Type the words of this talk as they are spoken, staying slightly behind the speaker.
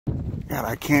God,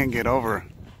 I can't get over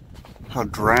how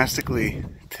drastically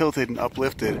tilted and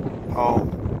uplifted all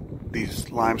these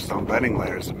limestone bedding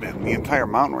layers have been. The entire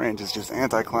mountain range is just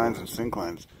anticlines and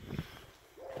synclines.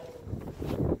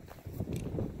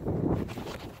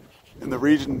 And the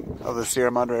region of the Sierra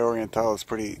Madre Oriental is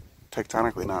pretty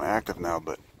tectonically not active now,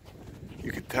 but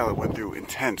you could tell it went through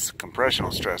intense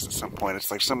compressional stress at some point.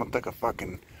 It's like someone took a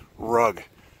fucking rug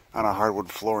on a hardwood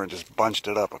floor and just bunched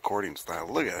it up accordion style.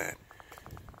 Look at that.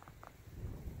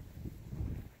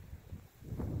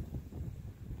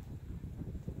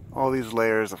 All these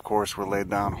layers, of course, were laid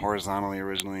down horizontally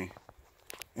originally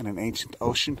in an ancient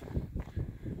ocean,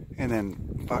 and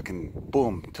then fucking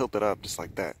boom, tilted up just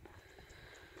like that.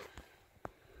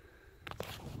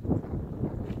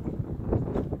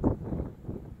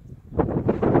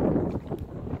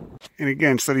 And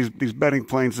again, so these bedding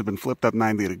planes have been flipped up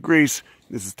 90 degrees.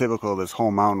 This is typical of this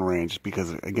whole mountain range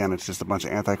because, again, it's just a bunch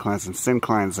of anticlines and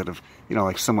synclines that have, you know,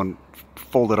 like someone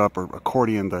folded up or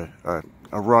accordioned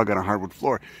a rug on a hardwood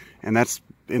floor. And that's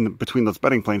in between those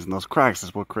bedding planes and those cracks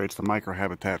is what creates the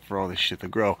microhabitat for all this shit to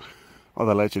grow. All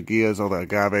the lechuguillas, all the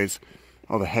agaves,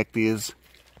 all the hecteas,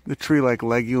 the tree-like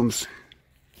legumes.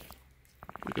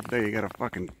 Look up there, you got a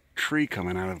fucking tree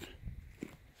coming out of...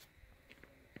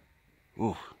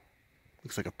 Ooh.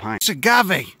 Looks like a pine. It's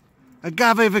agave!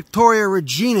 Agave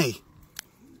victoria-reginae.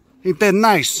 Ain't that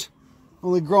nice?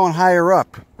 Only growing higher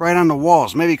up, right on the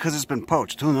walls. Maybe because it's been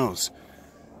poached, who knows?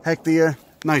 Hectea,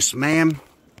 nice ma'am.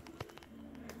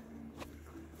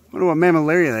 Wonder what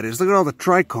Mammilaria that is. Look at all the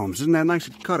trichomes. Isn't that nice?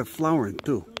 It caught it flowering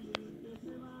too.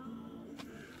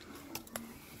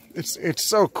 It's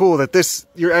so cool that this,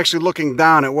 you're actually looking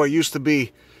down at what used to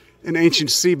be an ancient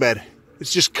seabed.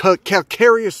 It's just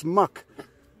calcareous muck.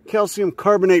 Calcium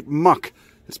carbonate muck.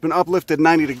 It's been uplifted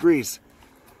 90 degrees.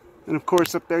 And of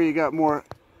course up there you got more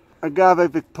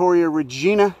Agave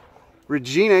victoria-reginae.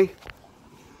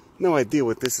 No idea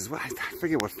what this is. I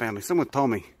forget what family. Someone told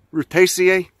me.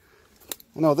 Rutaceae?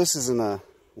 No, this is in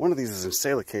one of these is in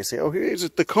Salicaceae. Oh, here's the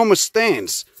Tacoma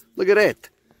stands. Look at that.